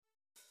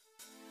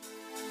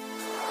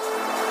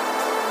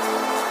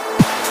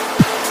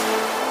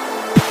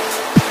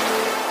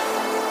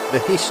the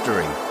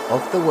History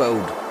of the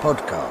World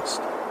podcast,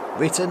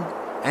 written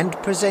and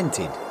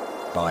presented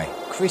by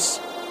Chris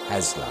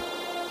Hasler.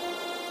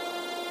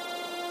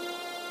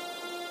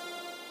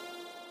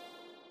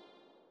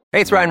 Hey,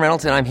 it's Ryan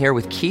Reynolds, and I'm here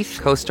with Keith,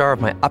 co-star of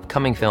my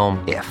upcoming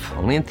film, If,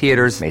 only in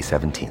theaters May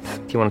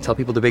 17th. Do you want to tell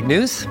people the big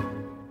news?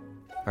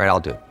 All right,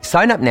 I'll do it.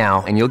 Sign up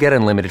now and you'll get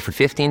unlimited for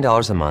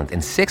 $15 a month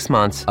and 6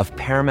 months of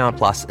Paramount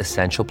Plus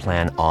Essential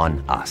Plan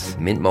on us.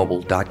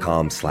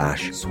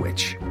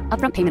 MintMobile.com/switch.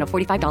 Upfront payment of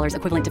 $45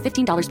 equivalent to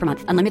 $15 per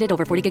month. Unlimited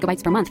over 40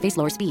 gigabytes per month. Face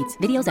lower speeds.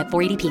 Videos at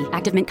 480p.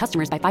 Active Mint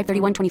customers by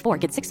 531.24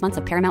 get 6 months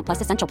of Paramount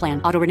Plus Essential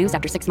Plan. Auto renews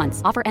after 6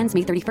 months. Offer ends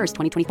May 31st,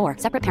 2024.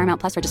 Separate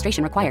Paramount Plus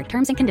registration required.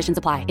 Terms and conditions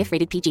apply if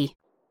rated PG.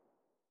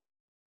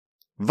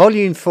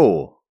 Volume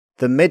 4,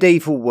 The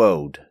Medieval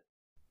World.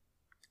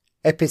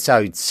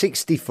 Episode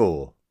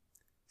 64,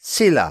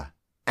 Silla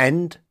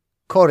and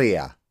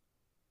Goryeo.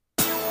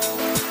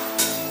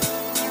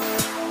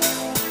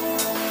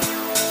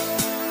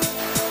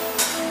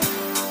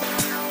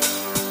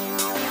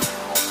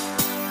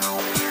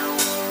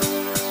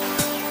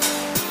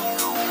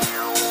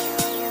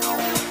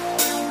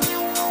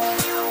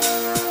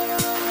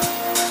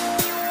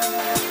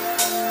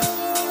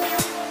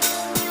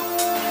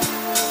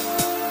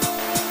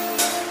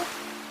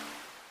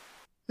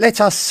 Let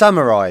us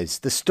summarise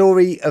the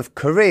story of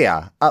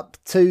Korea up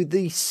to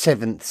the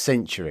 7th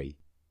century.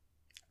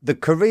 The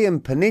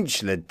Korean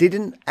peninsula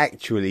didn't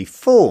actually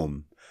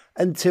form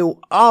until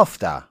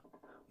after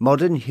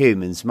modern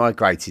humans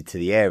migrated to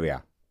the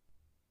area.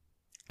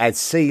 As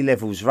sea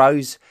levels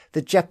rose,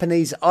 the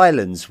Japanese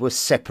islands were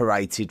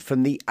separated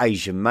from the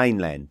Asian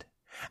mainland,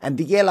 and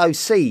the Yellow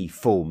Sea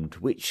formed,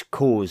 which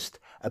caused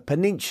a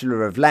peninsula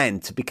of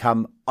land to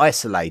become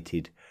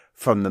isolated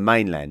from the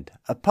mainland,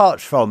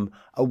 apart from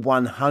a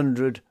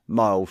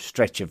 100-mile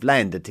stretch of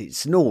land at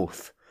its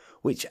north,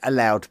 which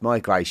allowed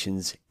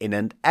migrations in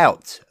and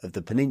out of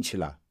the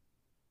peninsula.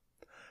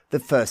 The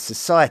first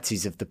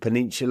societies of the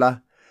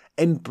peninsula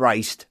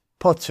embraced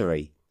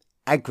pottery,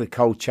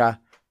 agriculture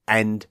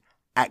and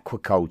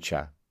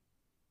aquaculture.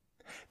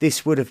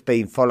 This would have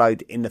been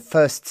followed in the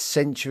 1st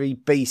century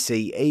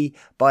BCE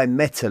by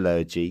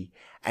metallurgy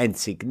and,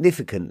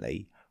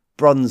 significantly,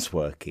 bronze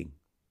working.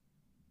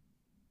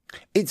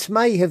 It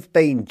may have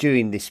been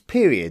during this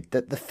period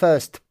that the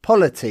first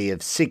polity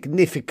of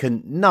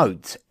significant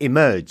note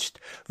emerged,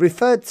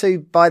 referred to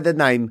by the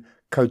name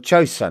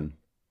Goryeo,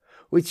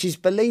 which is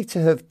believed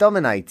to have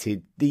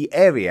dominated the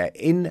area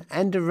in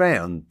and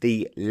around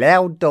the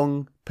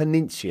Liaodong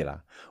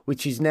Peninsula,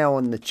 which is now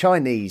on the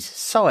Chinese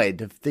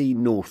side of the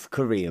North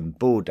Korean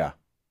border.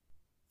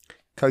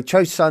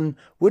 Goryeo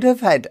would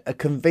have had a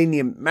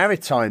convenient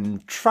maritime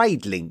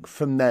trade link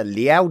from the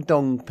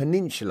Liaodong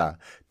Peninsula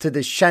to the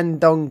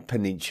Shandong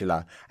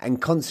Peninsula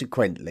and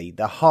consequently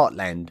the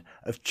heartland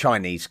of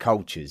Chinese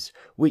cultures,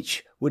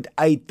 which would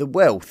aid the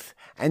wealth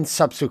and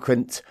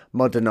subsequent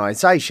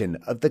modernisation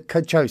of the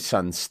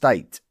Goryeo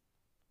state.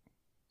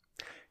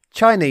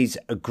 Chinese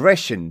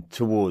aggression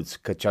towards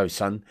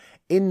Goryeo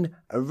in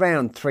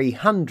around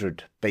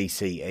 300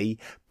 BCE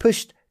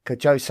pushed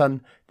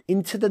Goryeo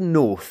into the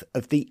north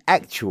of the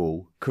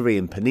actual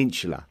Korean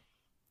peninsula.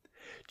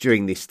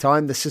 During this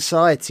time, the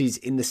societies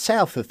in the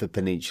south of the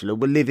peninsula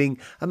were living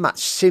a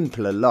much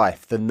simpler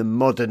life than the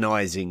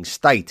modernising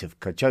state of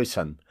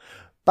Goryeo,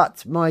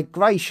 but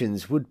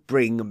migrations would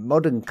bring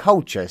modern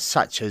culture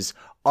such as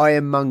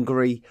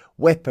ironmongery,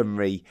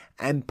 weaponry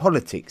and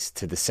politics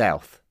to the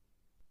south.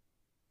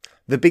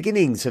 The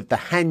beginnings of the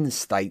Han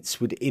states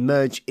would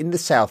emerge in the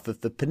south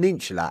of the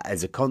peninsula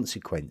as a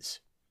consequence.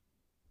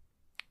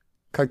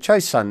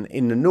 Goryeo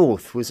in the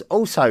north was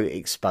also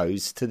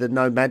exposed to the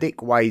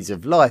nomadic ways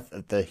of life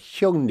of the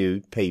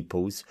Hyungnu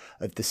peoples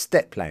of the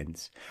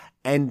steppelands,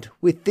 and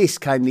with this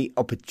came the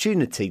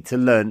opportunity to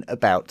learn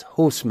about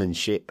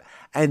horsemanship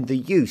and the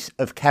use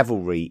of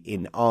cavalry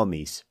in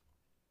armies.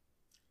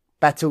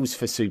 Battles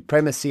for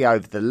supremacy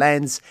over the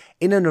lands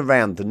in and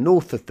around the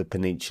north of the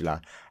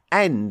peninsula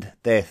and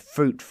their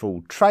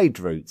fruitful trade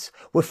routes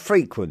were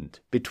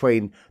frequent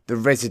between the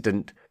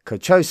resident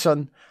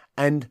Goryeo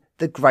and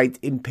the great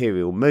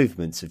imperial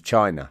movements of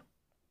China.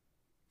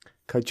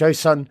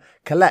 Goryeo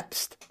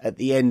collapsed at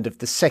the end of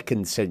the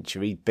 2nd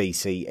century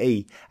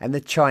BCE and the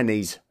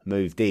Chinese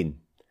moved in,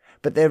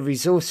 but their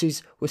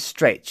resources were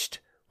stretched,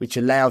 which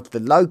allowed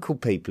the local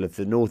people of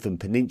the northern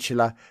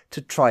peninsula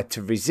to try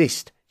to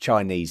resist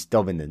Chinese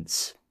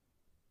dominance.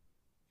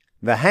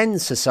 The Han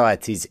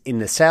societies in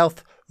the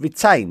south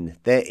retained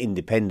their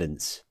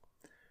independence,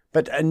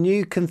 but a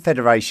new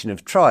confederation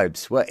of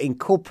tribes were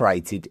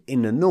incorporated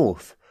in the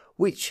north,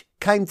 which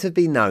came to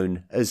be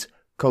known as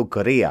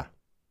Goryeo.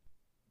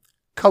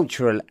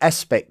 Cultural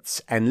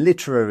aspects and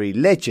literary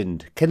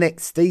legend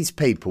connects these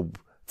people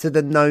to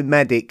the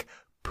nomadic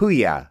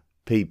Puya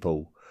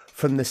people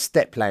from the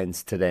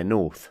steppelands to their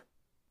north.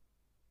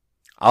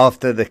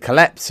 After the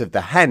collapse of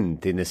the Han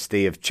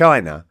dynasty of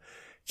China,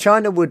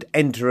 China would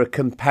enter a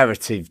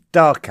comparative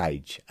dark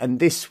age, and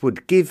this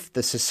would give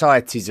the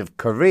societies of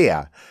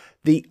Korea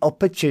the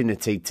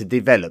opportunity to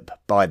develop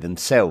by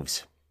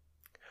themselves.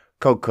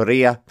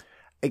 Goryeo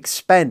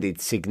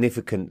expanded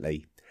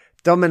significantly,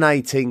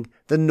 dominating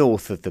the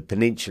north of the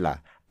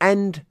peninsula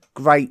and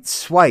great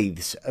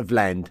swathes of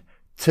land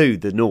to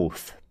the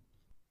north.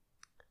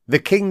 The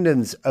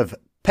kingdoms of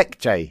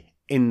Paekje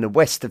in the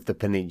west of the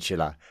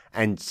peninsula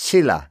and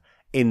Silla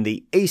in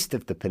the east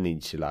of the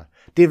peninsula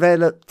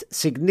developed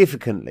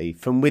significantly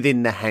from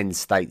within the Han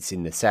states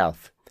in the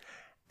south,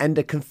 and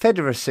a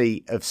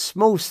confederacy of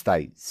small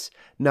states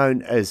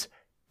known as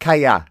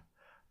Kaya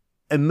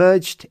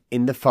emerged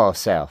in the far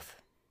south.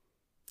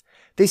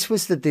 This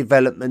was the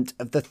development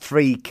of the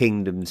Three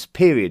Kingdoms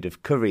period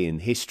of Korean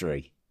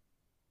history.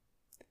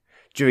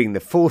 During the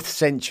 4th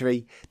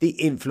century, the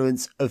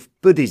influence of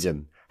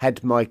Buddhism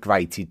had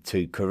migrated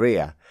to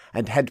Korea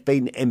and had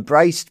been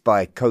embraced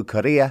by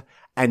Goryeo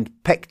and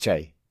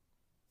Paekje.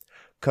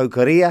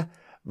 Goryeo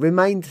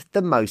remained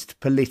the most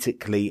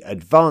politically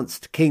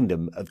advanced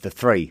kingdom of the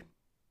three.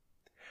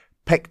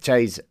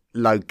 Paekje's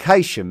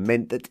location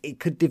meant that it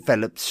could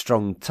develop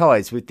strong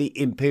ties with the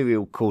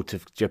imperial court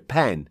of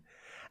Japan,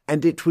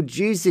 and it would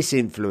use this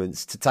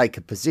influence to take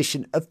a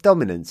position of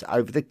dominance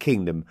over the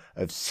kingdom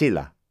of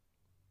Silla.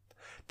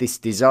 This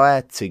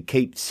desire to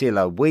keep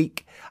Silla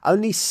weak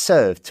only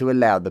served to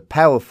allow the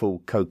powerful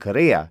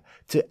Goryeo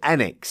to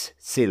annex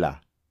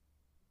Silla.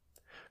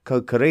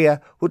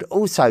 Goryeo would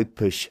also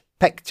push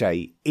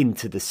Paekje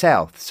into the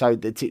south so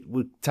that it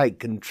would take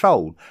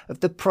control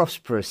of the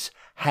prosperous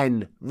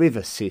Han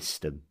River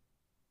system.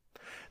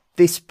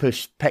 This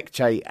pushed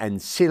Paekje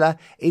and Silla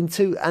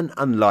into an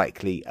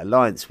unlikely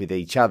alliance with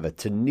each other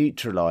to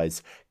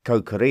neutralise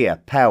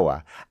Goryeo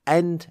power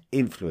and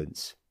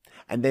influence,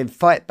 and then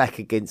fight back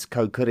against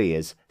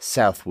Goryeo's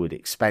southward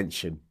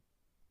expansion.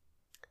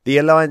 The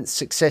alliance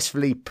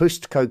successfully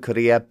pushed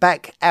Goryeo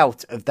back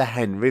out of the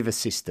Han River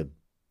system.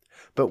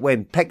 But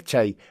when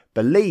Paekje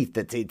believed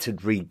that it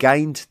had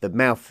regained the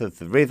mouth of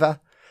the river,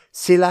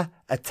 Silla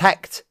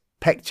attacked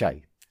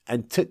Paekje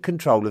and took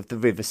control of the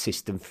river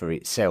system for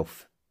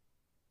itself.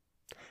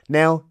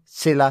 Now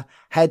Silla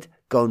had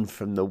gone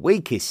from the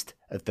weakest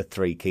of the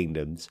three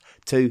kingdoms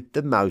to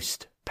the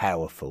most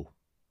powerful.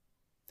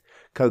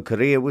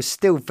 Goryeo was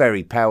still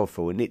very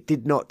powerful, and it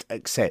did not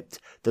accept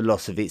the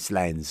loss of its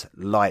lands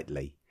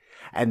lightly.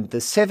 And the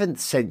 7th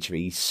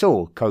century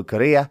saw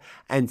Goryeo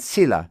and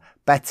Silla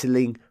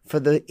battling for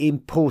the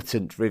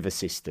important river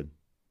system.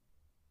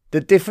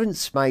 The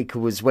difference maker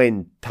was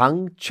when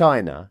Tang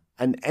China,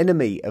 an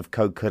enemy of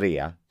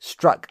Goryeo,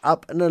 struck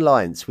up an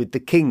alliance with the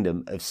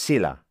kingdom of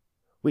Silla,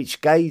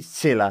 which gave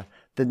Silla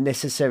the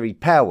necessary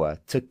power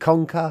to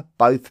conquer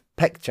both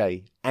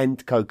Paekje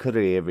and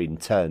Goryeo in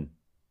turn,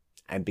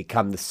 and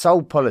become the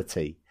sole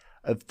polity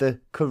of the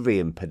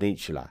Korean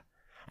peninsula.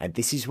 And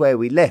this is where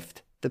we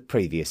left the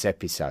previous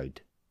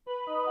episode.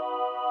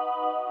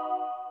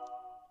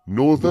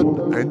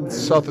 Northern and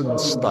Southern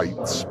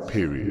States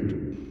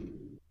period.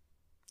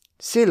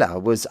 Silla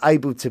was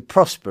able to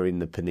prosper in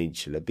the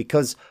peninsula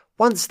because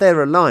once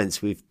their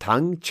alliance with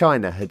Tang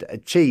China had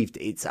achieved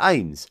its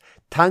aims,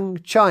 Tang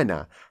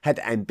China had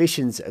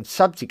ambitions of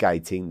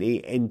subjugating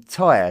the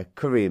entire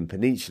Korean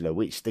peninsula,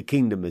 which the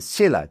kingdom of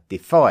Silla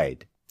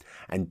defied.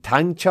 And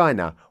Tang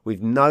China,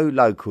 with no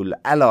local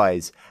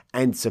allies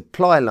and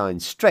supply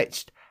lines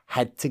stretched,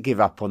 had to give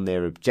up on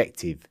their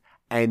objective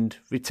and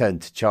return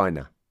to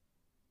China.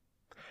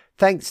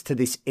 Thanks to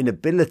this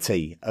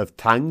inability of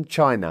Tang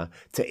China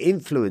to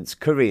influence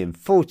Korean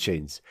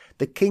fortunes,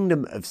 the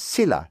kingdom of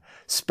Silla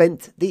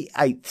spent the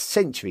 8th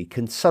century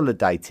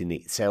consolidating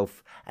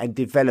itself and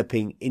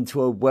developing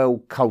into a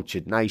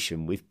well-cultured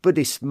nation, with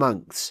Buddhist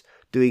monks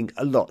doing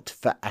a lot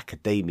for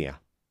academia.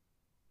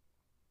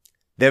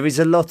 There is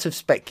a lot of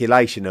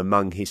speculation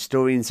among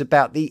historians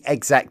about the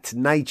exact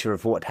nature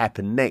of what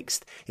happened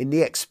next in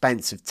the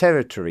expanse of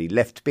territory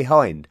left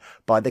behind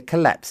by the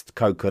collapsed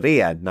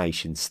Goryeo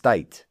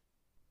nation-state.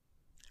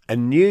 A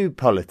new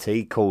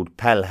polity called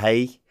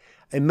Palhae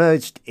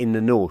emerged in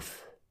the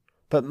north,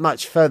 but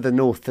much further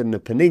north than the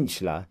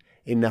peninsula,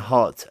 in the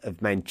heart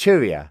of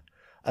Manchuria,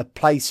 a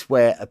place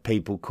where a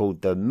people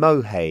called the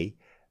Mohe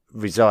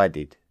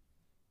resided.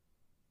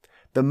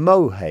 The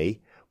Mohe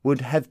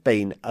would have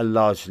been a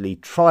largely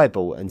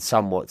tribal and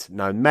somewhat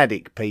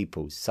nomadic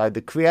people, so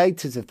the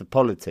creators of the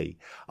polity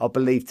are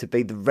believed to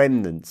be the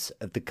remnants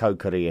of the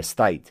Goryeo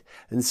state,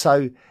 and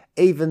so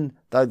even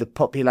though the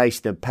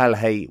population of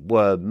Palhae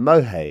were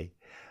Mohe,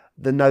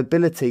 the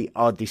nobility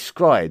are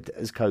described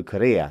as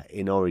Goryeo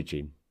in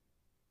origin.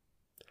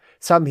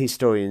 Some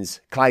historians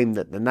claim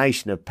that the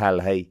nation of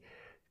Palhae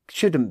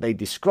shouldn't be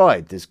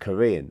described as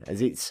Korean,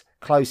 as it's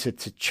closer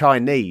to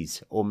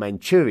Chinese or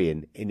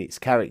Manchurian in its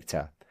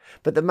character,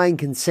 but the main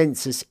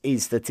consensus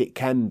is that it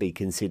can be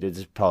considered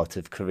as part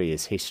of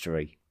Korea's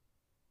history.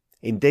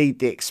 Indeed,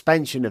 the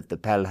expansion of the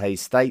Palhae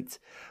state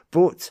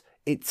brought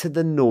it to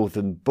the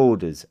northern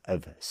borders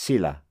of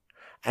Silla,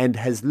 and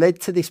has led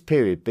to this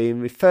period being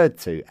referred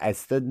to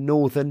as the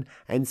Northern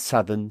and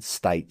Southern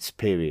States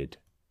period.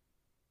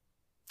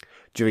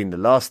 During the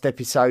last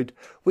episode,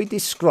 we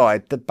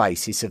described the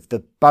basis of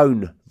the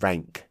bone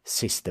rank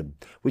system,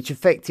 which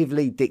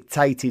effectively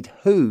dictated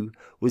who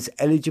was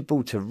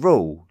eligible to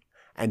rule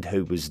and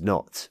who was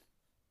not.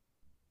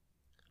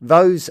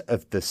 Those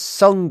of the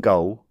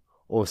Songgol,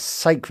 or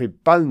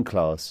sacred bone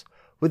class,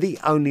 were the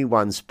only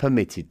ones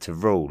permitted to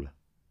rule.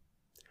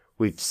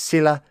 With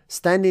Silla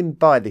standing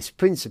by this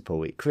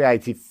principle, it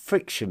created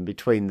friction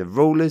between the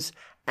rulers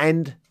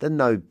and the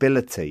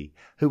nobility,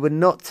 who were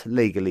not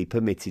legally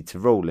permitted to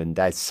rule and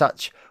as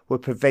such were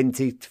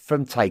prevented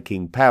from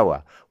taking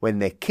power when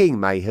their king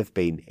may have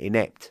been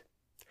inept.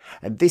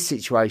 And this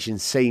situation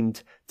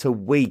seemed to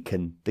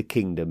weaken the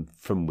kingdom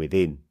from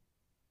within.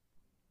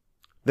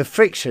 The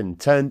friction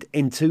turned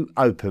into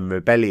open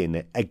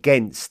rebellion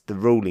against the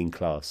ruling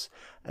class,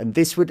 and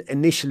this would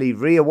initially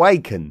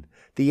reawaken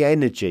the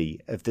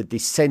energy of the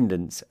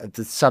descendants of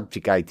the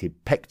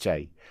subjugated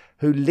Pekje,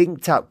 who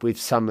linked up with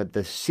some of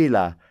the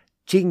Silla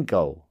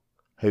Jingol,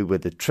 who were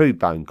the true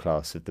bone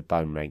class of the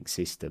bone rank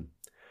system,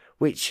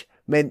 which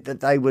meant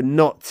that they were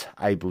not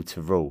able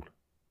to rule.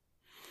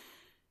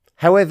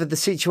 However, the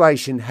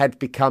situation had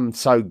become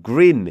so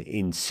grim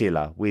in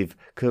Silla, with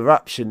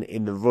corruption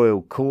in the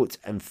royal court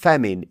and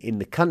famine in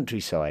the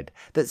countryside,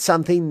 that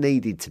something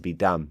needed to be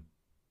done.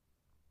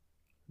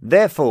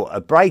 Therefore,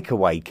 a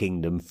breakaway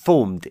kingdom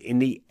formed in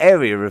the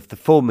area of the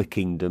former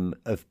kingdom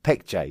of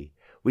Pekje,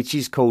 which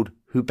is called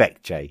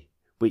Hubekje,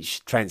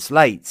 which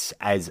translates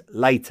as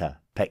later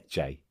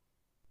Pekje.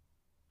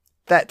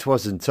 That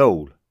wasn't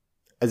all,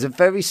 as a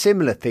very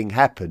similar thing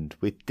happened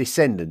with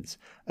descendants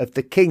of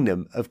the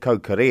kingdom of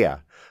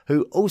Goryeo,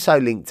 who also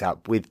linked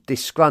up with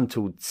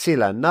disgruntled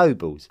Silla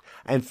nobles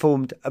and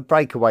formed a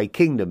breakaway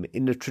kingdom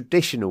in the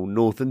traditional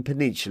northern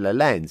peninsula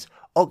lands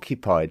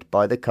occupied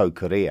by the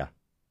Goryeo.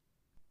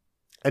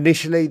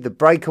 Initially, the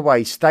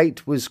breakaway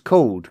state was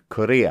called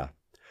Goryeo,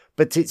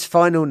 but its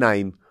final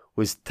name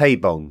was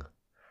Taebong,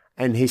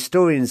 and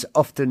historians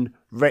often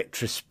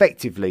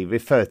retrospectively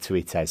refer to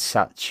it as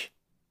such.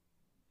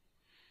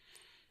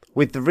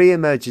 With the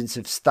re-emergence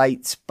of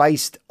states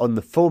based on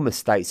the former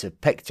states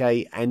of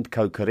Pekje and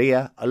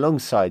Goryeo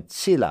alongside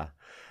Silla,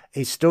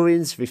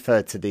 historians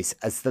refer to this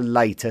as the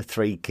later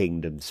Three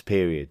Kingdoms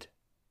period.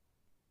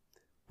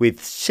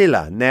 With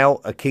Silla now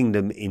a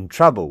kingdom in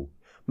trouble,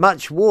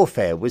 much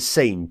warfare was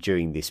seen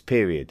during this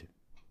period.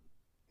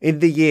 In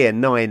the year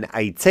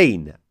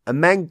 918, a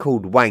man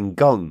called Wang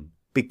Gong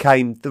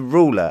became the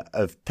ruler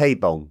of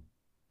Taebong.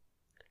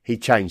 He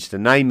changed the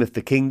name of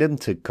the kingdom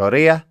to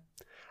Goryeo,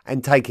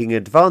 and taking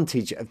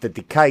advantage of the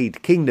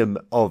decayed kingdom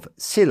of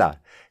Silla,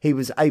 he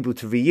was able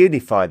to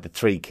reunify the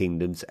three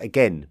kingdoms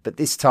again, but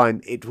this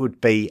time it would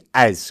be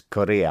as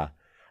Goryeo,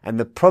 and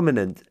the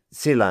prominent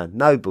Silla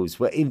nobles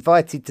were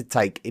invited to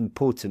take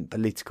important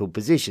political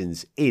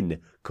positions in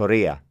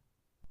Goryeo.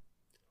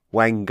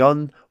 Wang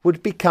Gong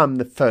would become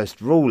the first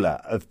ruler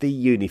of the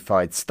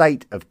unified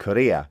state of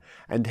Goryeo,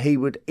 and he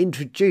would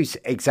introduce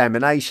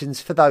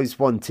examinations for those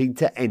wanting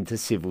to enter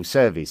civil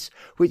service,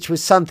 which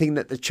was something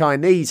that the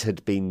Chinese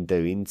had been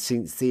doing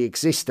since the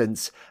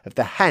existence of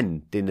the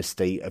Han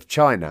dynasty of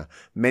China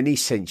many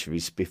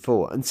centuries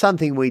before, and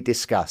something we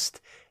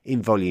discussed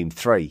in Volume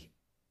 3.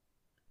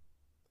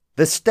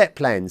 The steppe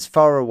lands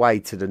far away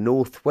to the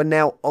north were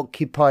now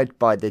occupied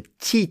by the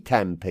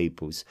Khitan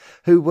peoples,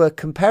 who were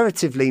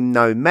comparatively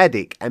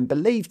nomadic and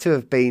believed to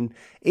have been,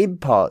 in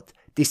part,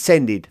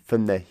 descended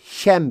from the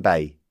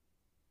Xianbei.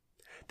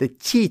 The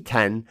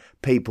Khitan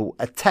people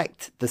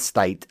attacked the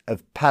state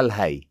of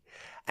Balhae,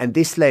 and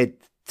this led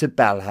to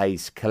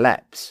Balhae's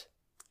collapse,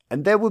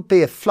 and there would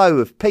be a flow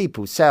of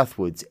people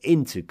southwards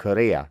into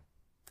Goryeo.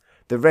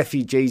 The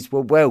refugees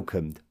were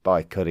welcomed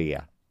by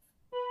Goryeo.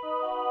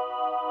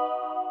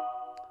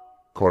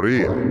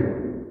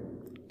 Goryeo.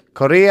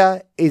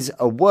 Goryeo is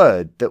a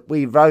word that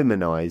we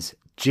Romanise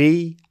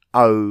Goryeo,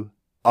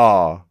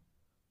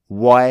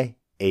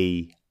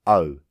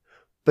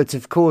 but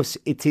of course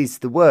it is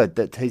the word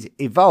that has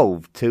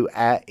evolved to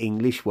our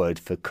English word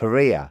for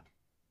Korea.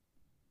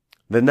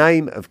 The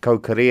name of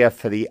Goryeo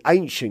for the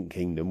ancient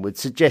kingdom would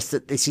suggest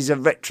that this is a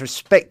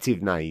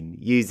retrospective name,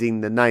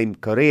 using the name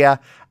Goryeo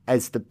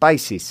as the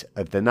basis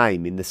of the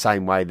name in the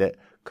same way that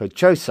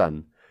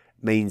Gochosun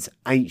means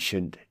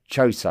ancient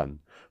Chosun.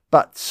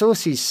 But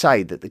sources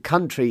say that the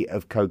country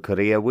of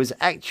Goryeo was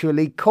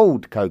actually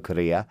called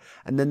Goryeo,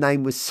 and the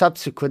name was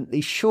subsequently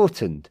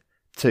shortened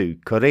to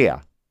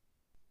Goryeo.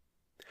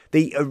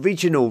 The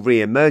original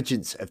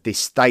re-emergence of this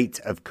state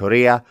of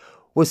Goryeo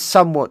was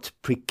somewhat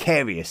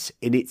precarious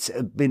in its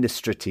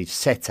administrative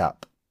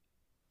setup.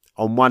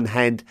 On one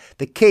hand,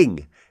 the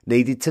king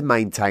needed to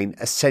maintain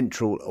a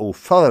central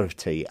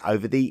authority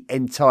over the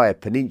entire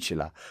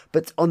peninsula,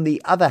 but on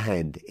the other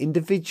hand,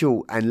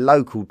 individual and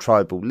local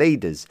tribal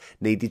leaders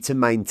needed to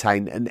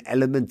maintain an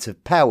element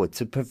of power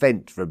to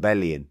prevent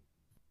rebellion.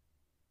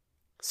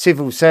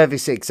 Civil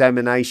service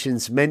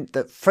examinations meant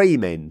that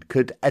freemen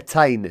could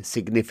attain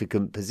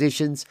significant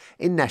positions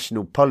in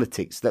national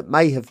politics that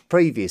may have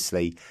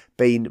previously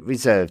been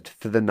reserved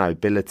for the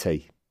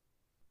nobility.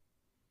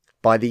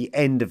 By the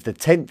end of the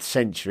 10th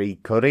century,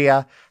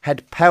 Korea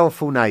had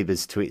powerful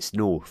neighbours to its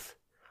north,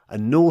 a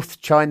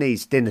North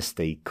Chinese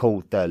dynasty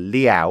called the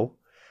Liao,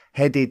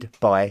 headed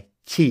by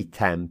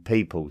Khitan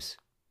peoples,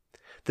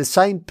 the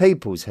same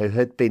peoples who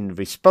had been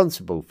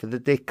responsible for the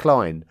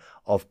decline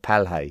of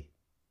Palhai.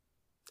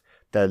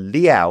 The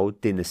Liao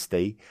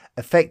dynasty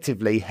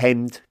effectively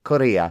hemmed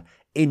Korea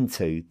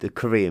into the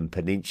Korean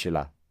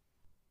peninsula.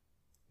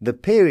 The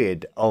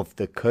period of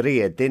the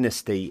Korea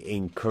dynasty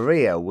in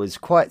Korea was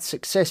quite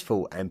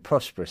successful and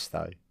prosperous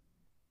though.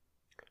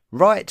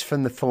 Right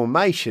from the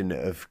formation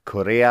of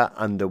Korea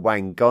under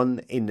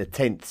Wangon in the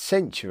 10th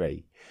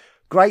century,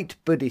 great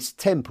Buddhist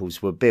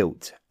temples were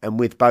built, and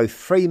with both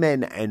free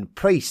men and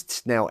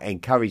priests now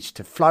encouraged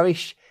to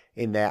flourish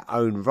in their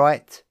own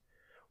right,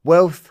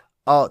 wealth,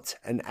 art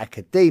and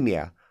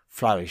academia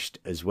flourished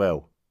as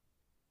well.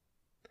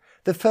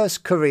 The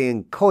first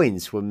Korean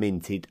coins were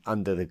minted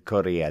under the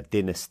Goryeo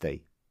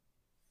dynasty.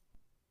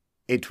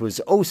 It was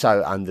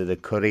also under the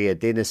Goryeo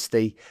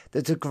dynasty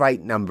that a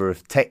great number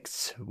of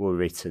texts were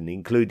written,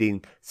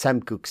 including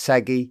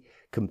Samguk-sagi,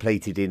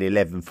 completed in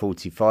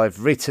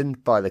 1145, written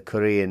by the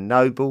Korean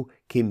noble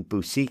Kim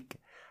Bu-sik,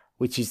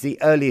 which is the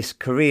earliest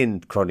Korean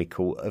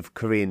chronicle of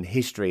Korean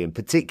history, and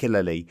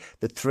particularly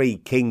the Three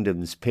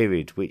Kingdoms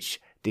period, which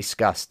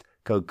discussed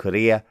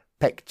Goryeo,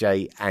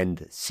 Baekje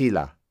and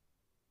Silla.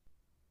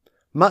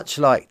 Much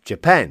like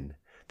Japan,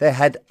 there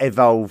had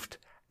evolved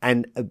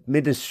an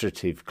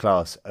administrative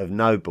class of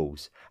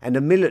nobles and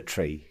a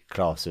military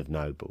class of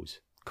nobles,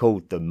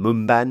 called the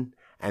Munban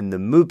and the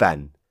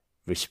Muban,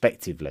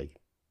 respectively.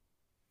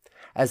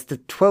 As the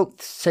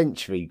 12th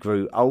century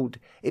grew old,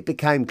 it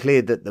became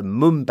clear that the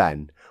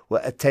Munban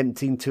were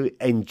attempting to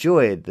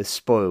enjoy the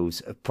spoils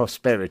of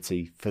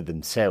prosperity for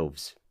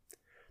themselves.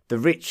 The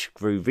rich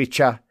grew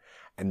richer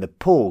and the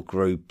poor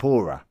grew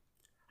poorer,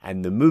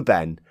 and the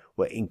Muban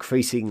were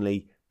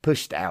increasingly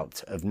pushed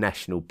out of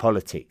national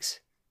politics.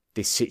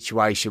 This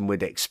situation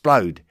would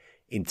explode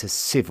into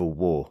civil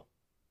war.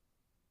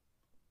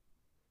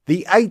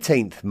 The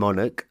 18th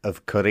monarch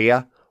of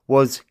Korea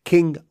was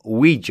King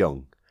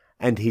Uijong,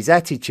 and his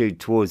attitude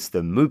towards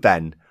the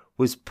Muban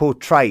was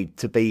portrayed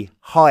to be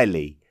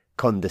highly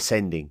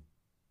condescending.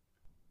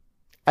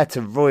 At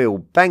a royal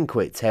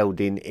banquet held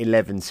in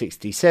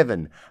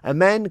 1167, a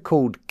man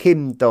called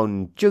Kim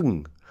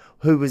Don-jung,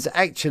 who was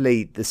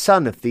actually the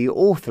son of the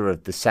author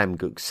of the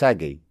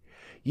Samguk-sagi,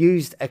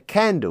 used a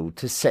candle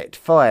to set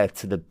fire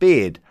to the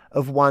beard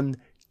of one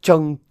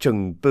Chung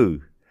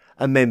Chung-bu,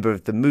 a member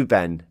of the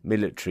Muban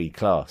military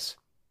class.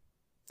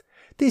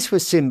 This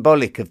was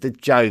symbolic of the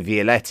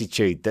jovial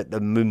attitude that the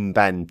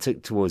Munban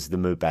took towards the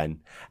Muban,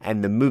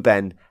 and the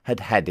Muban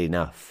had had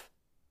enough.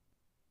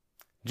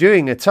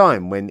 During a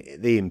time when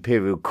the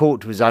imperial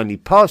court was only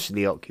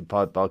partially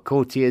occupied by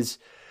courtiers,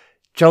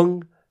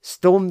 Chung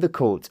stormed the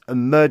court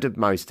and murdered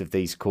most of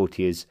these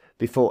courtiers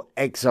before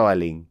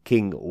exiling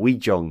King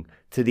Uijong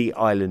to the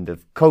island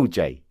of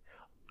Koje,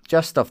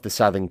 just off the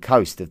southern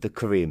coast of the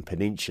Korean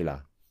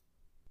peninsula.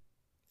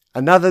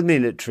 Another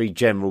military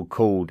general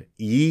called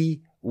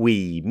Yi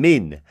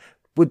Wei-min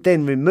would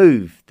then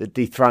remove the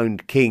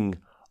dethroned King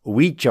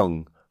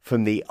Uijong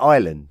from the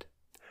island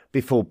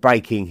before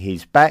breaking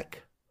his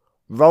back,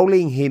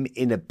 rolling him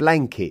in a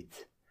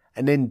blanket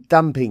and then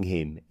dumping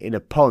him in a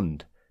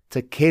pond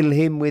to kill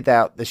him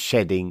without the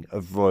shedding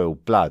of royal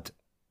blood.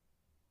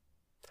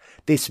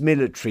 This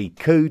military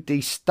coup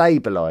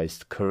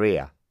destabilised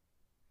Korea.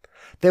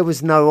 There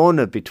was no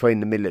honour between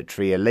the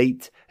military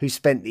elite, who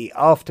spent the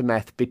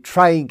aftermath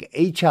betraying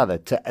each other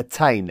to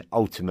attain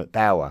ultimate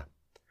power.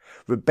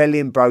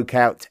 Rebellion broke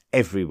out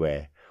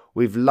everywhere,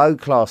 with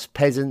low-class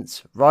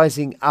peasants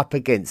rising up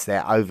against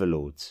their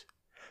overlords.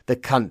 The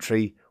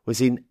country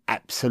was in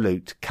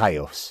absolute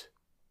chaos.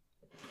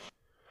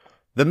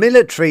 The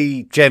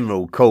military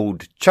general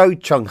called Cho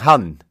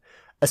Chung-hun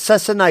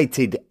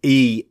assassinated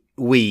Yi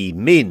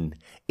Wei-min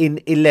in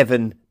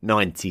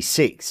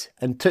 1196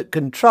 and took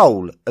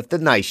control of the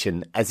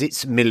nation as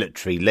its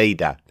military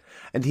leader,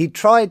 and he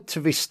tried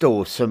to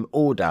restore some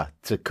order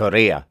to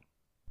Korea.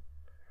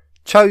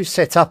 Cho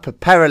set up a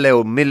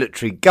parallel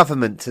military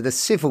government to the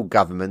civil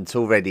government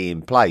already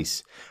in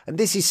place, and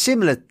this is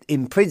similar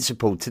in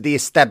principle to the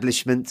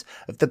establishment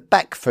of the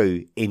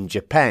Bakufu in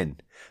Japan,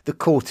 the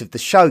court of the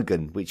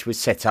shogun, which was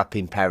set up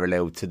in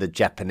parallel to the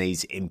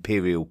Japanese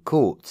imperial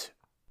court.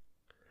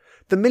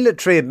 The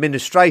military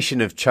administration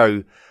of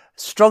Cho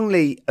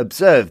strongly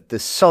observed the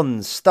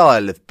Son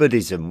style of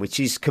Buddhism, which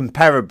is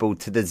comparable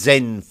to the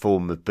Zen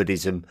form of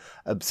Buddhism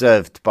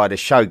observed by the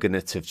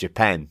shogunate of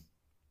Japan.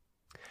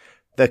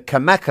 The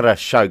Kamakura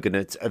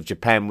shogunate of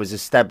Japan was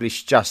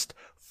established just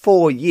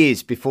 4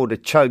 years before the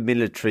Cho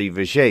military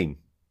regime.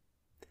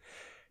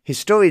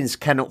 Historians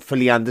cannot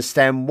fully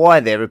understand why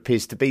there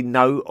appears to be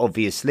no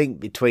obvious link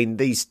between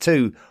these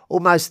two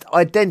almost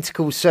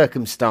identical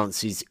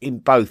circumstances in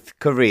both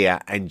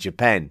Korea and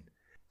Japan.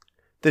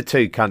 The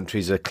two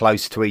countries are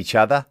close to each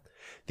other.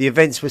 The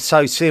events were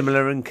so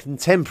similar and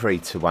contemporary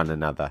to one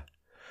another.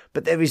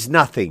 But there is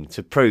nothing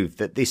to prove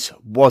that this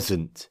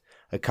wasn't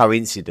a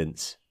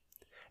coincidence.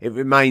 It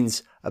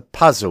remains a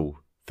puzzle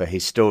for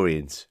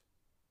historians.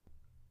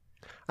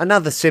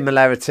 Another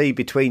similarity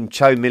between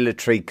Cho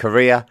military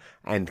Korea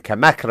and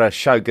Kamakura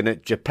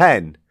shogunate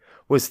Japan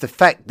was the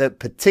fact that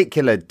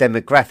particular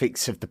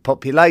demographics of the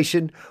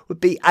population would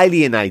be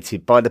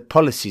alienated by the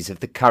policies of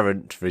the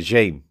current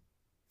regime.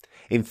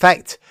 In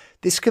fact,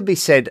 this can be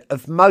said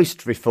of most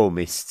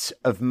reformists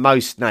of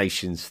most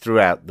nations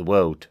throughout the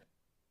world.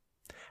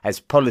 As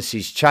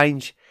policies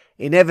change,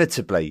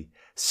 inevitably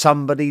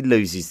somebody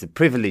loses the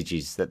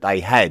privileges that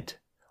they had,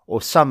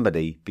 or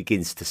somebody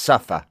begins to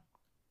suffer.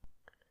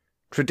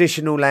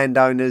 Traditional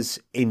landowners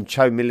in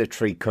Cho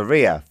military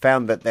Korea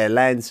found that their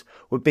lands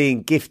were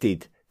being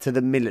gifted to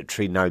the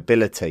military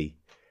nobility,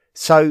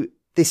 so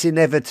this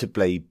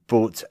inevitably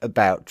brought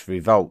about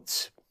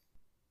revolts.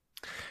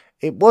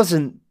 It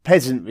wasn't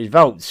peasant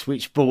revolts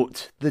which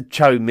brought the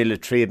Cho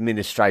military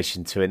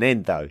administration to an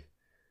end, though.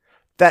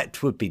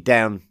 That would be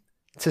down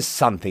to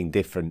something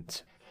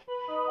different.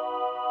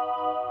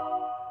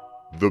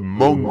 The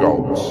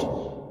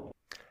Mongols.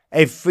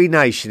 Every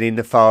nation in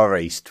the Far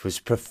East was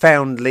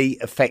profoundly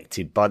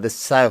affected by the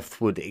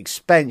southward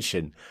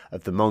expansion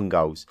of the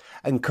Mongols,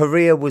 and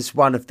Korea was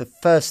one of the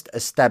first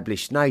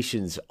established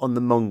nations on the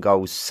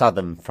Mongols'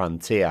 southern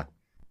frontier.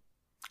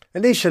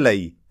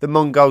 Initially, the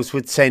Mongols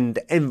would send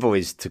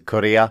envoys to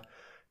Korea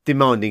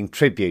demanding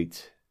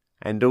tribute,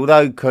 and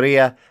although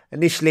Korea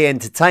initially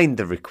entertained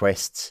the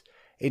requests,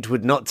 it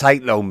would not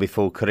take long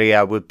before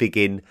Korea would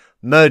begin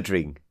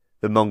murdering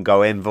the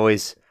Mongol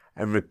envoys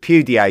and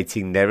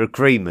repudiating their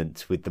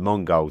agreement with the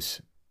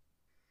Mongols.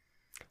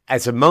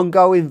 As a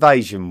Mongol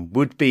invasion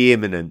would be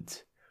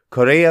imminent,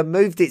 Korea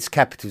moved its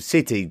capital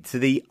city to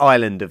the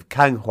island of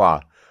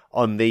Kanghwa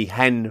on the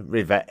Han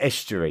River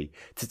estuary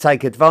to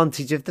take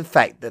advantage of the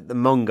fact that the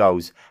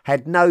Mongols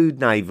had no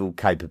naval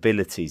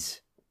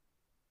capabilities.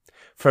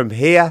 From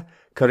here,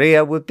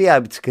 Korea would be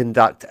able to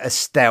conduct a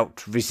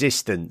stout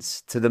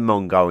resistance to the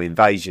Mongol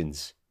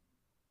invasions.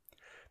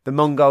 The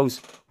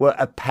Mongols were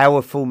a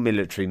powerful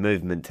military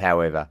movement,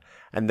 however,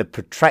 and the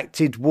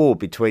protracted war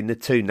between the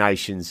two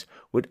nations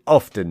would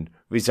often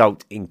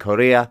result in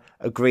Korea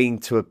agreeing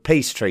to a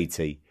peace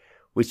treaty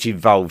which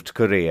involved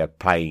Korea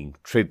paying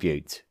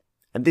tribute,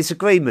 and this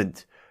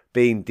agreement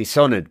being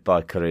dishonoured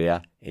by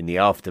Korea in the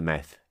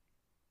aftermath.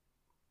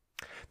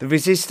 The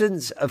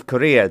resistance of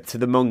Korea to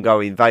the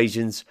Mongol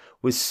invasions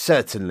was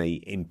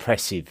certainly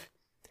impressive.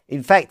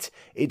 In fact,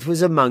 it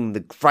was among the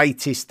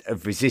greatest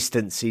of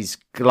resistances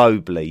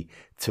globally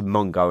to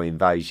Mongol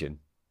invasion.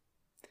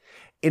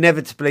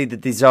 Inevitably, the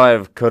desire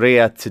of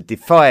Korea to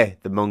defy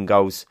the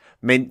Mongols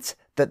meant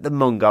that the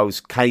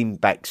Mongols came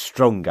back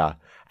stronger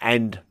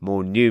and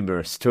more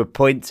numerous to a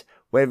point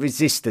where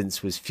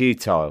resistance was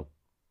futile.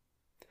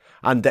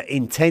 Under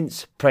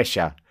intense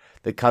pressure,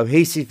 the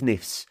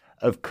cohesiveness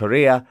of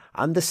Korea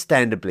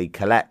understandably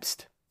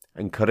collapsed,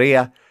 and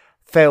Korea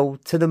fell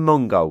to the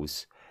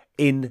Mongols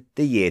in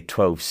the year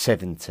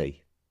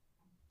 1270.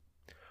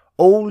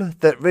 All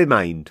that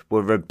remained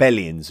were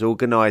rebellions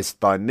organised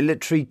by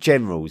military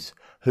generals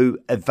who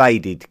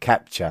evaded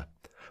capture,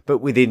 but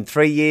within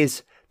 3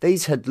 years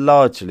these had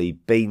largely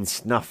been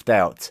snuffed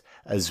out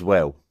as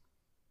well.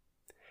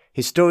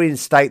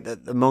 Historians state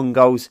that the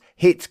Mongols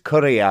hit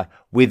Korea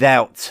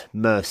without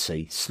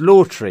mercy,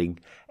 slaughtering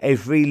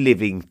every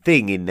living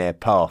thing in their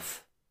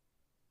path.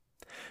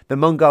 The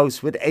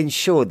Mongols would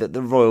ensure that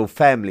the royal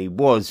family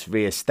was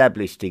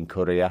re-established in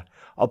Korea,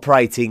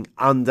 operating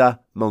under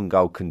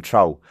Mongol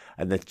control,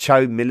 and the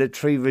Cho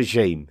military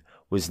regime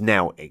was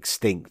now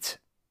extinct.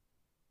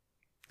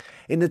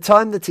 In the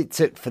time that it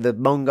took for the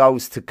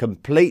Mongols to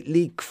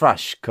completely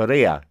crush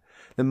Korea,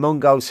 the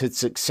Mongols had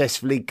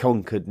successfully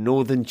conquered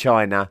northern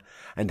China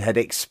and had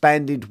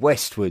expanded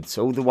westwards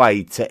all the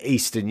way to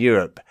Eastern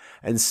Europe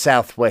and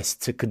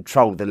southwest to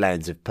control the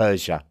lands of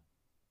Persia.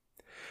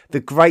 The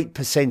great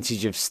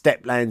percentage of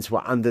steppe lands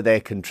were under their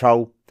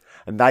control,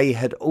 and they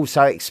had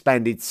also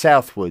expanded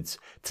southwards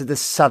to the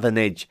southern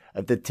edge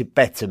of the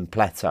Tibetan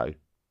plateau.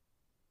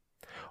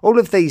 All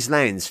of these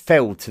lands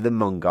fell to the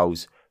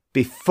Mongols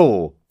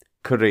before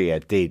Korea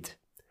did,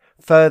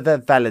 further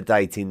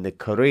validating the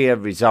Korea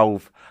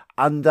resolve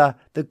under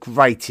the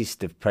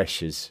greatest of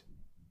pressures.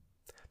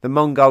 The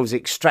Mongols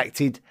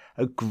extracted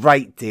a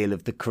great deal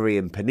of the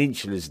Korean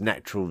peninsula's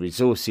natural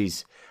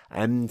resources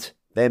and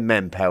their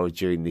manpower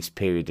during this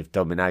period of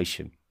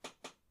domination.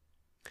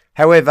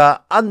 However,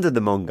 under the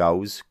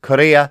Mongols,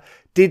 Korea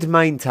did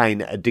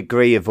maintain a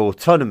degree of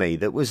autonomy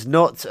that was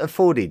not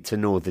afforded to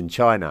northern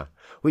China,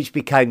 which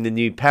became the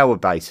new power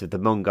base of the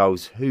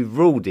Mongols, who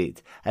ruled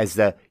it as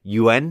the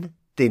Yuan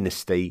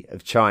dynasty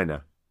of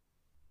China.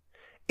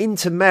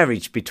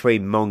 Intermarriage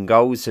between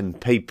Mongols and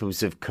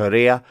peoples of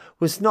Korea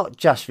was not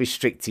just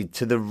restricted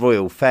to the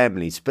royal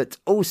families, but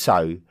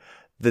also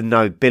the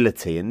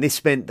nobility, and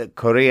this meant that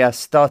Korea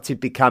started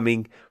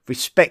becoming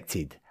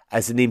respected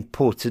as an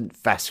important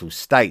vassal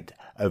state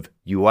of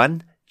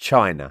Yuan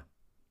China.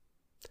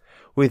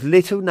 With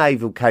little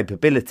naval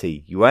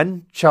capability,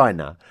 Yuan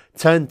China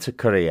turned to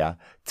Korea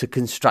to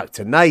construct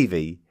a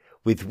navy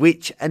with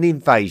which an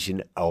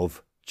invasion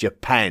of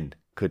Japan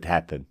could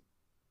happen.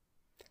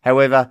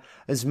 However,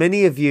 as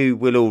many of you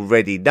will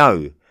already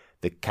know,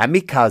 the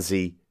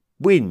kamikaze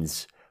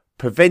winds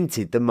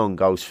prevented the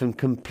Mongols from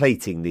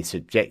completing this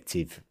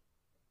objective.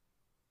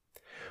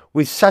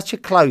 With such a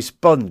close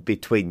bond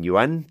between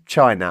Yuan,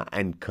 China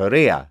and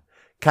Korea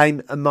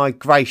came a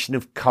migration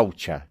of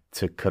culture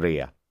to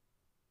Korea.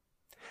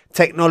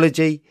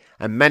 Technology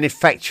and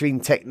manufacturing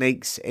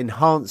techniques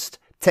enhanced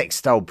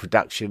textile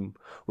production,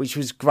 which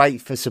was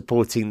great for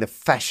supporting the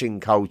fashion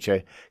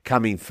culture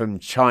coming from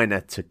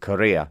China to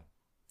Korea.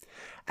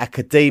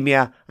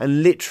 Academia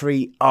and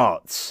literary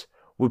arts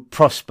would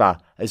prosper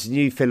as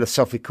new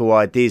philosophical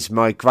ideas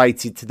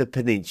migrated to the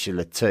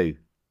peninsula too.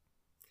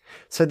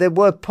 So there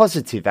were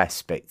positive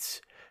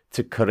aspects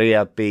to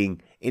Korea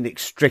being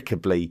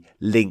inextricably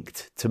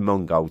linked to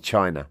Mongol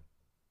China.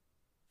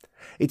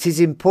 It is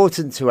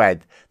important to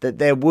add that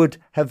there would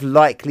have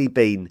likely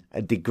been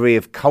a degree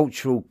of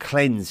cultural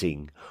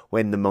cleansing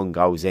when the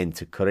Mongols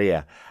entered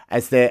Korea,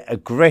 as their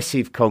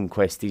aggressive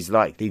conquest is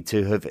likely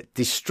to have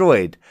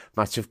destroyed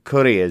much of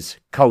Korea's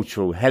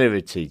cultural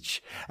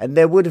heritage, and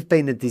there would have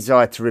been a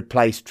desire to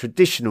replace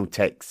traditional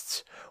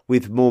texts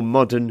with more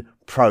modern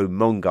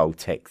pro-Mongol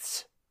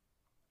texts.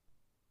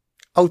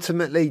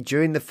 Ultimately,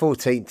 during the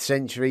 14th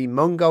century,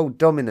 Mongol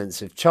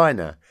dominance of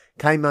China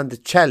came under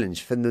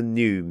challenge from the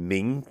new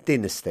Ming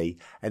dynasty,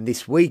 and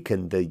this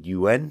weakened the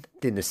Yuan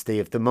dynasty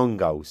of the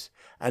Mongols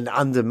and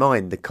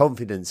undermined the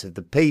confidence of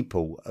the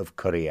people of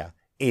Korea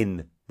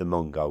in the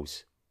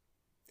Mongols.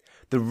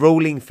 The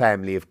ruling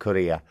family of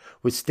Korea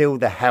was still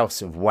the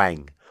House of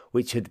Wang,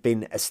 which had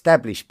been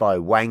established by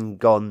Wang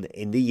Gon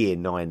in the year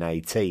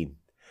 918,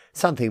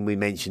 something we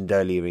mentioned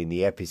earlier in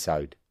the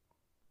episode.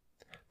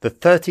 The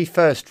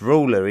 31st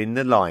ruler in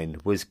the line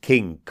was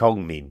King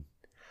Kongmin,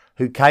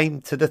 who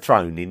came to the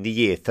throne in the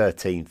year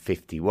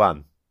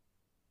 1351.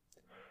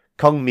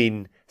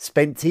 Kongmin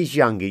spent his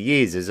younger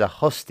years as a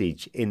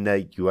hostage in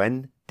the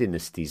Yuan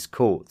dynasty's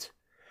court,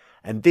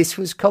 and this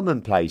was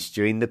commonplace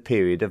during the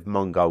period of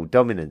Mongol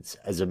dominance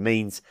as a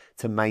means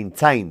to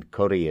maintain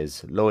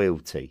Korea's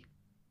loyalty.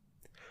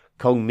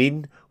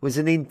 Kongmin was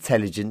an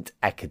intelligent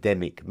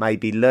academic,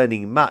 maybe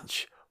learning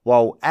much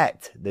while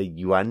at the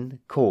Yuan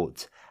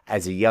court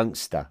as a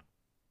youngster.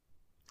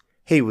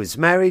 He was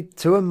married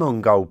to a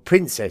Mongol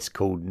princess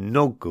called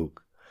Nogug,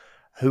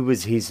 who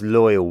was his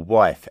loyal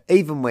wife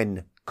even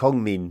when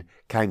Kongmin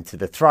came to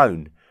the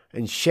throne,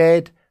 and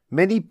shared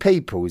many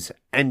people's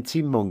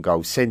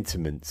anti-Mongol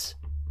sentiments.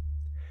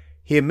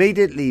 He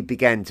immediately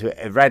began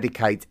to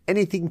eradicate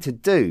anything to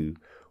do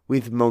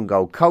with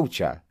Mongol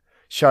culture,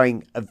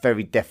 showing a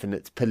very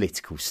definite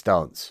political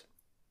stance.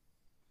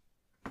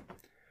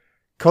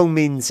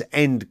 Kongmin's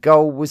end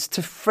goal was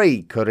to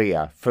free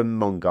Korea from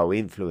Mongol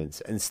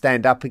influence and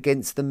stand up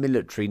against the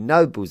military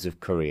nobles of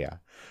Korea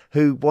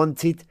who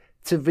wanted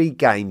to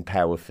regain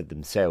power for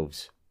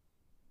themselves.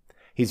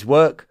 His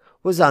work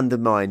was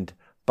undermined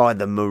by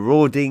the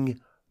marauding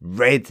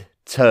Red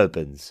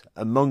Turbans,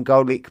 a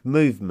Mongolic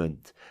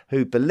movement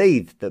who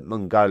believed that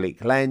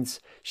Mongolic lands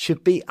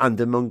should be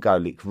under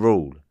Mongolic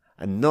rule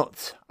and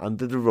not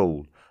under the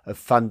rule of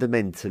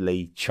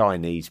fundamentally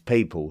Chinese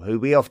people, who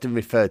we often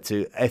refer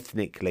to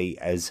ethnically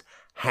as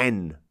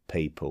Han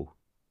people.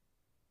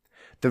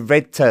 The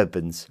Red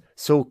Turbans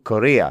saw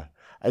Korea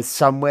as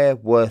somewhere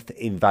worth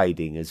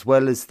invading, as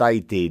well as they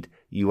did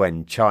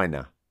Yuan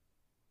China.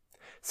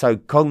 So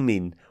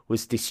Kongmin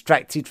was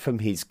distracted from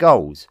his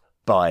goals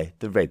by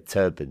the Red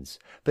Turbans,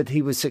 but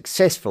he was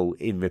successful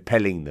in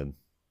repelling them.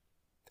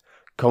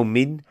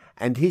 Kongmin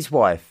and his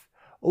wife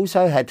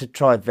also had to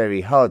try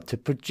very hard to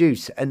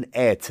produce an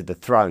heir to the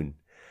throne,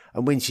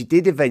 and when she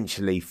did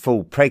eventually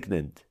fall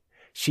pregnant,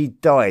 she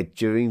died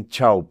during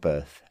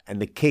childbirth,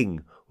 and the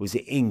king was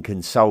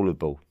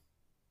inconsolable.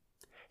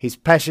 His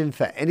passion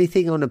for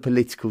anything on a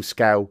political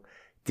scale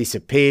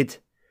disappeared,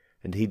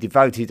 and he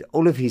devoted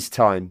all of his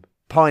time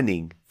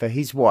pining for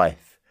his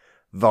wife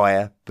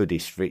via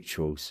Buddhist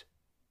rituals.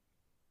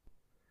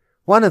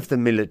 One of the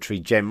military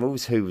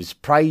generals who was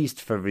praised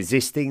for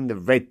resisting the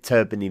Red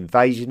Turban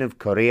invasion of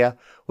Korea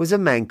was a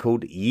man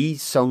called Yi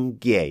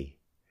Song-gye.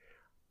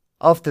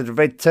 After the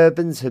Red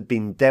Turbans had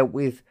been dealt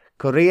with,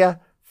 Korea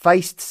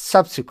faced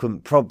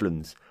subsequent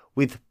problems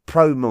with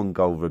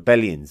pro-Mongol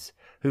rebellions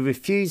who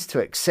refused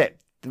to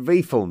accept the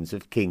reforms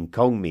of King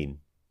Kongmin,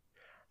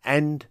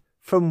 and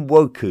from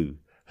Wokou,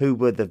 who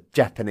were the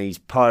Japanese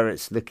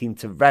pirates looking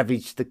to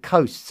ravage the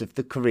coasts of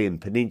the Korean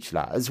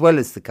peninsula, as well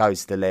as the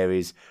coastal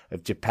areas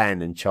of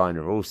Japan and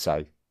China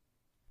also.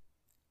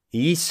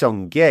 Yi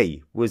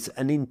Song-gye was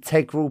an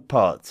integral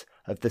part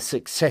of the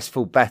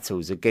successful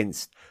battles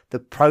against the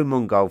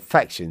pro-Mongol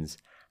factions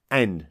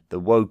and the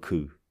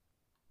Wokou.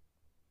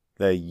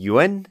 The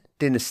Yuan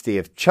dynasty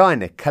of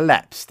China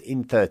collapsed in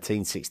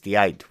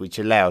 1368, which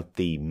allowed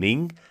the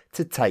Ming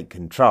to take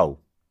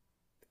control.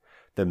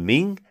 The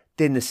Ming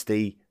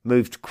dynasty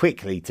moved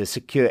quickly to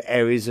secure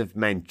areas of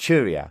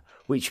Manchuria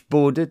which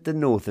bordered the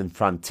northern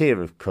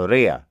frontier of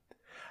Korea,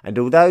 and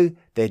although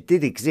there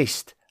did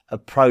exist a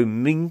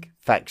pro-Ming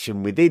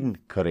faction within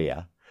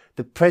Korea,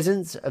 the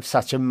presence of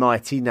such a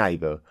mighty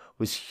neighbour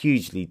was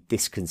hugely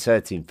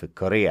disconcerting for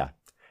Korea,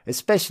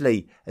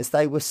 especially as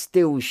they were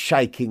still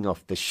shaking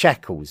off the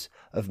shackles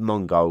of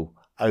Mongol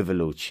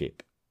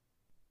overlordship.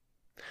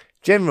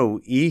 General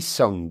Yi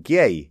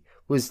Song-gye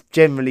was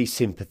generally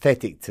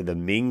sympathetic to the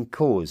Ming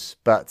cause,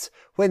 but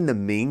when the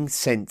Ming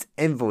sent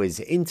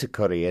envoys into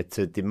Korea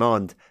to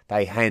demand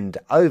they hand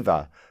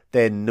over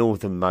their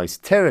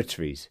northernmost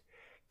territories,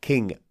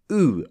 King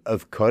Wu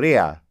of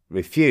Korea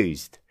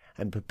refused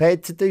and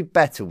prepared to do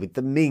battle with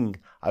the Ming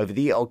over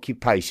the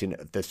occupation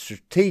of the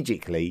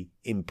strategically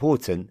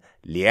important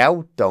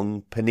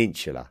Liaodong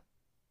Peninsula.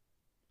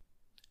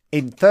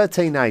 In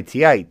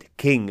 1388,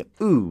 King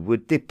Wu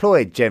would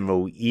deploy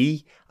General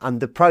Yi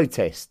under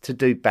protest to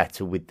do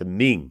battle with the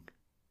Ming.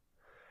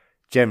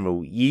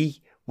 General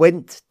Yi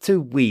went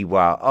to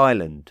Wiwa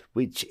Island,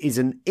 which is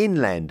an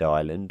inland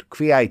island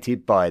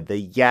created by the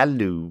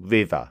Yalu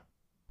River.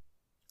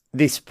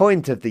 This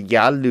point of the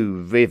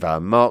Yalu River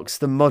marks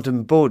the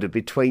modern border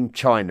between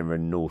China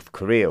and North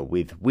Korea,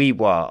 with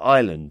Wiwa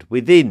Island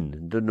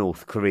within the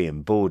North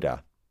Korean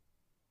border.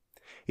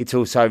 It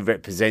also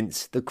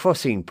represents the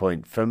crossing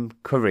point from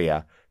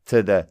Korea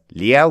to the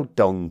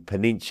Liaodong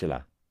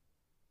Peninsula.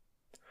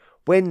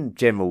 When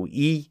General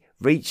Yi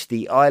reached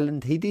the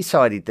island, he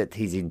decided that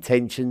his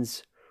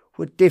intentions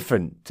were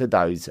different to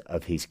those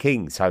of his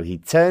king, so he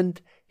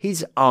turned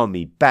his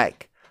army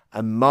back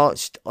and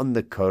marched on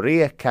the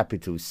Korea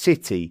capital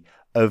city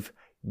of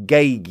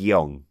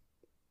Goryeo,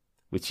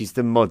 which is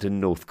the modern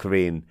North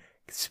Korean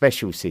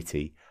special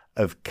city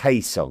of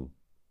Kaesong.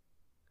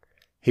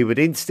 He would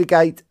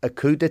instigate a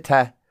coup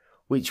d'etat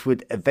which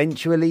would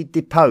eventually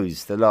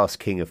depose the last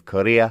king of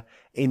Korea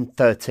in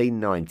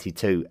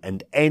 1392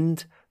 and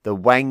end the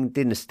Wang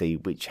dynasty,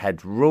 which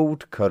had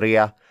ruled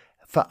Korea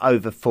for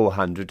over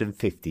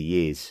 450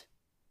 years.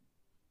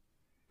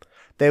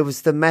 There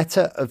was the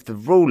matter of the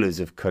rulers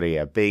of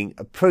Korea being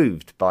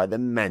approved by the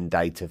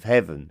Mandate of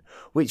Heaven,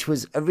 which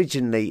was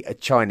originally a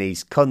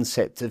Chinese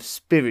concept of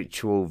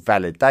spiritual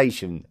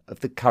validation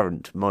of the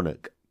current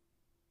monarch.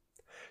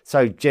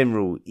 So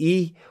General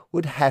Yi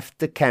would have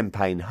to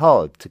campaign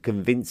hard to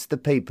convince the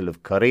people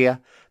of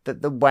Korea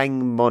that the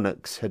Wang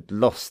monarchs had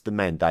lost the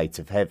Mandate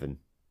of Heaven.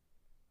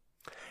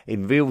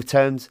 In real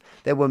terms,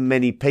 there were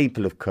many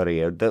people of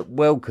Korea that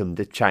welcomed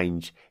a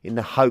change in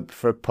the hope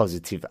for a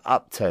positive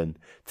upturn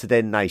to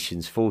their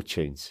nation's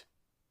fortunes.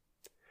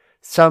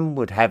 Some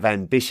would have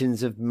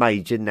ambitions of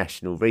major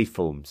national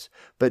reforms,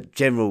 but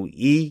General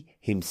Yi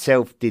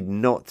himself did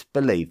not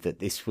believe that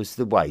this was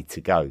the way to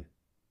go.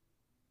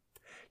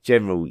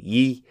 General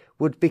Yi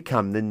would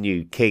become the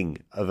new king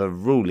of a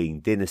ruling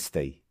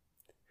dynasty.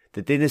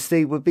 The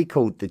dynasty would be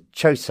called the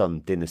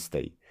Choson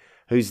dynasty,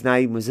 whose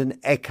name was an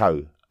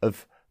echo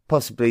of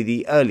possibly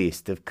the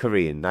earliest of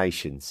Korean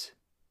nations.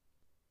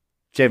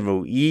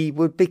 General Yi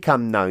would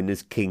become known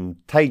as King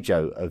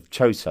Taejo of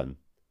Choson,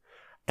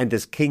 and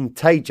as King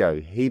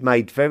Taejo he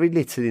made very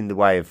little in the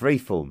way of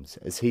reforms,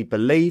 as he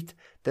believed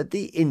that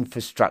the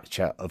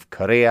infrastructure of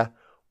Korea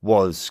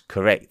was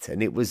correct,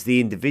 and it was the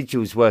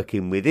individuals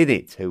working within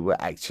it who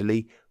were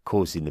actually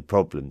causing the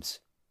problems.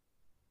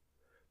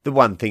 The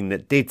one thing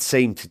that did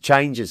seem to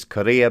change as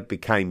Korea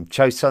became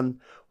Choson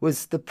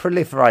was the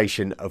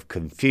proliferation of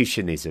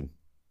Confucianism.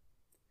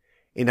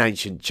 In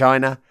ancient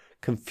China,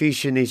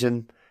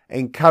 Confucianism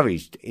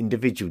encouraged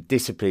individual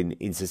discipline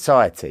in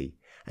society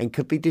and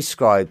could be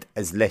described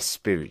as less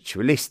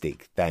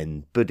spiritualistic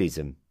than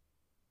Buddhism.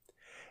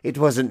 It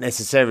wasn't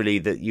necessarily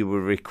that you were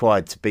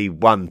required to be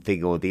one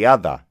thing or the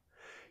other.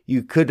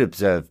 You could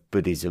observe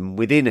Buddhism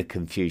within a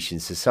Confucian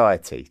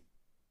society.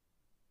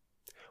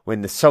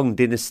 When the Song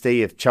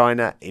dynasty of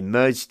China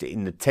emerged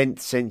in the 10th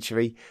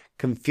century,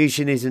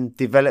 Confucianism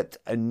developed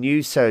a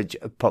new surge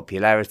of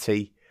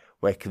popularity,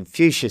 where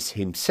Confucius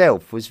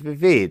himself was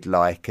revered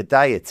like a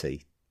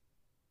deity.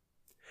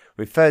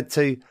 Referred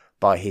to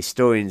by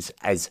historians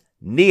as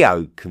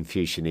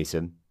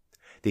Neo-Confucianism,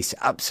 this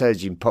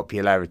upsurge in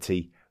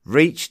popularity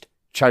reached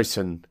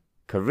Choson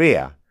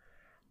Korea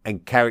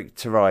and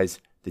characterized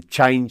the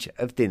change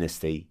of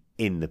dynasty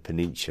in the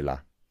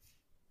peninsula.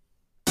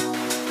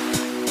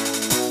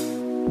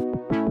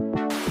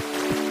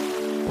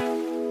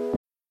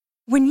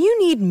 When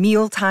you need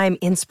mealtime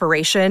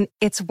inspiration,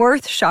 it's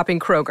worth shopping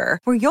Kroger,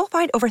 where you'll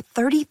find over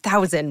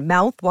 30,000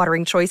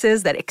 mouth-watering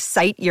choices that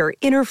excite your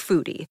inner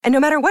foodie. And no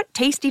matter what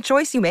tasty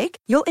choice you make,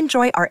 you'll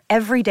enjoy our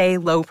everyday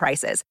low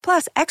prices,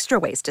 plus extra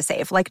ways to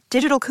save, like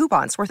digital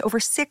coupons worth over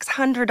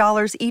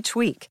 $600 each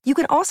week. You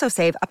can also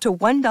save up to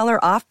 $1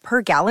 off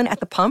per gallon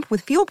at the pump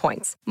with fuel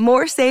points.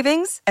 More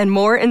savings and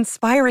more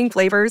inspiring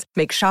flavors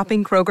make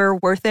shopping Kroger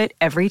worth it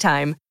every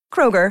time.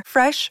 Kroger,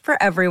 fresh for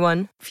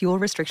everyone. Fuel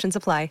restrictions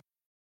apply.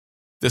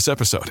 This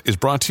episode is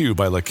brought to you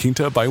by La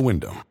Quinta by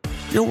Wyndham.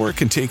 Your work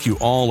can take you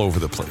all over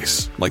the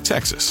place, like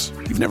Texas.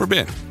 You've never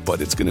been,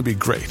 but it's going to be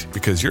great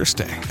because you're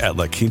staying at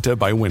La Quinta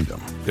by Wyndham.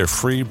 Their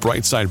free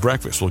Bright Side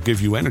breakfast will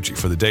give you energy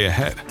for the day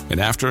ahead. And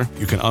after,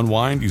 you can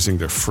unwind using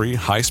their free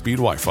high-speed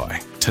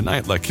Wi-Fi.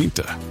 Tonight, La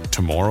Quinta.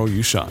 Tomorrow,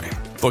 you shine.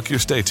 Book your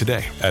stay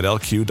today at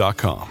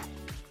lq.com.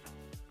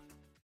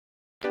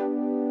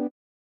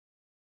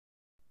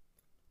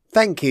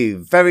 Thank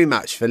you very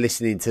much for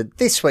listening to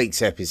this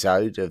week's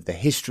episode of the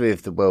History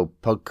of the World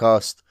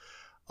podcast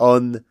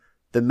on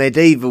the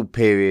medieval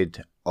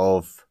period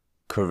of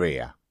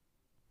Korea.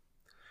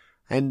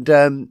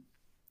 And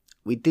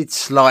we did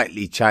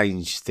slightly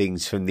change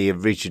things from the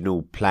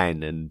original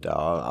plan, and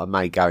I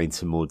may go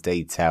into more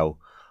detail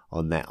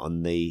on that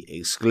on the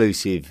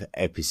exclusive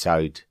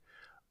episode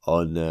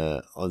on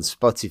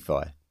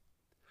Spotify.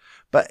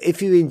 But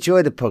if you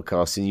enjoy the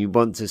podcast and you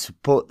want to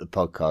support the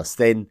podcast,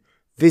 then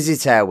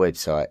visit our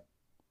website,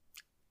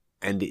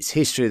 and it's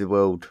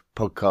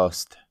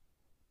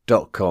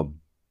historyoftheworldpodcast.com.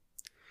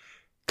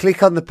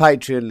 Click on the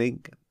Patreon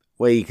link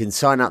where you can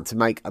sign up to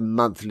make a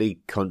monthly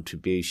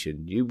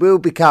contribution. You will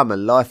become a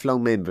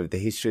lifelong member of the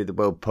History of the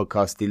World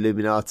podcast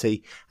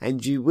Illuminati,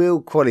 and you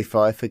will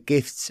qualify for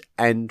gifts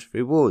and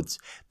rewards.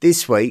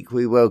 This week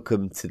we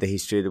welcome to the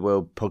History of the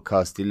World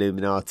podcast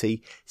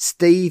Illuminati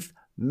Steve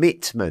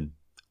Mittman.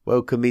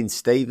 Welcome in,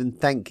 Steve, and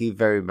thank you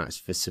very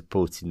much for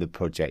supporting the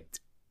project.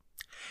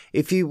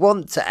 If you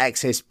want to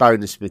access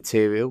bonus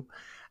material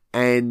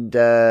and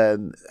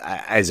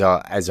as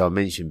I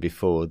mentioned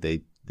before,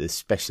 the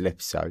special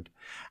episode,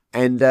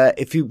 and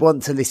if you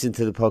want to listen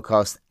to the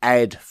podcast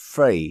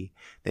ad-free,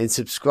 then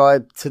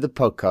subscribe to the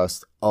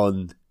podcast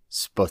on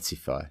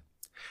Spotify.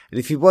 And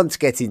if you want to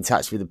get in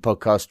touch with the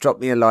podcast, drop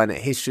me a line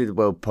at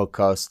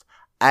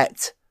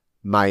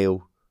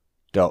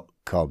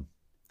historyoftheworldpodcast@mail.com.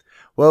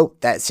 Well,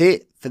 that's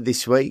it for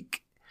this week.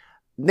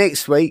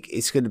 Next week,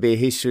 it's going to be a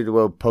History of the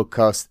World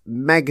podcast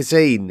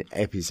magazine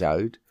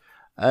episode,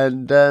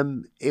 and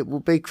it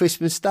will be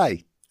Christmas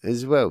Day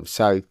as well.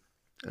 So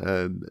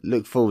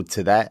look forward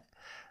to that.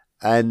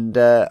 And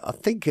I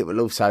think it will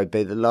also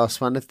be the last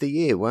one of the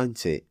year,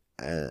 won't it?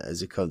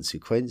 As a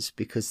consequence,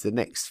 because the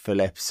next full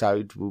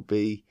episode will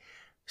be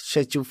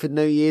scheduled for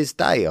New Year's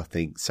Day, I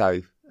think.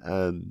 So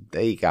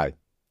there you go.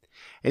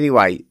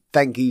 Anyway,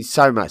 thank you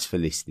so much for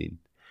listening.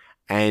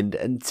 And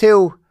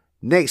until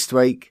next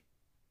week,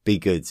 be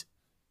good.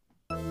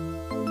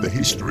 The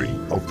History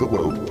of the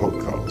World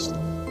podcast,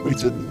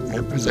 written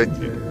and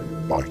presented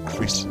by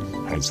Chris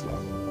Hasler.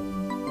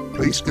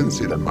 Please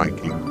consider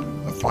making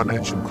a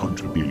financial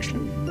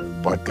contribution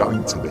by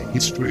going to the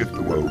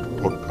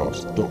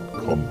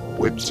historyoftheworldpodcast.com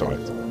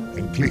website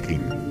and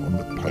clicking on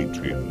the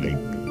Patreon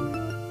link.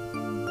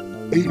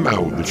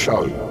 Email the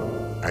show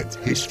at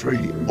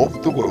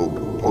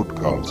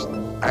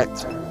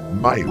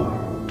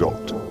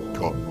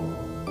historyoftheworldpodcast@mail.com.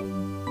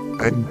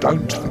 And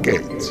don't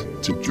forget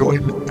to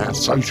join our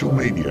social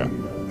media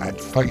at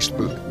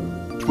Facebook,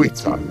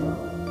 Twitter,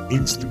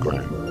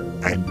 Instagram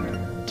and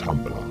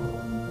Tumblr.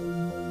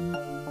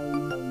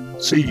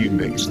 See you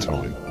next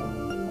time.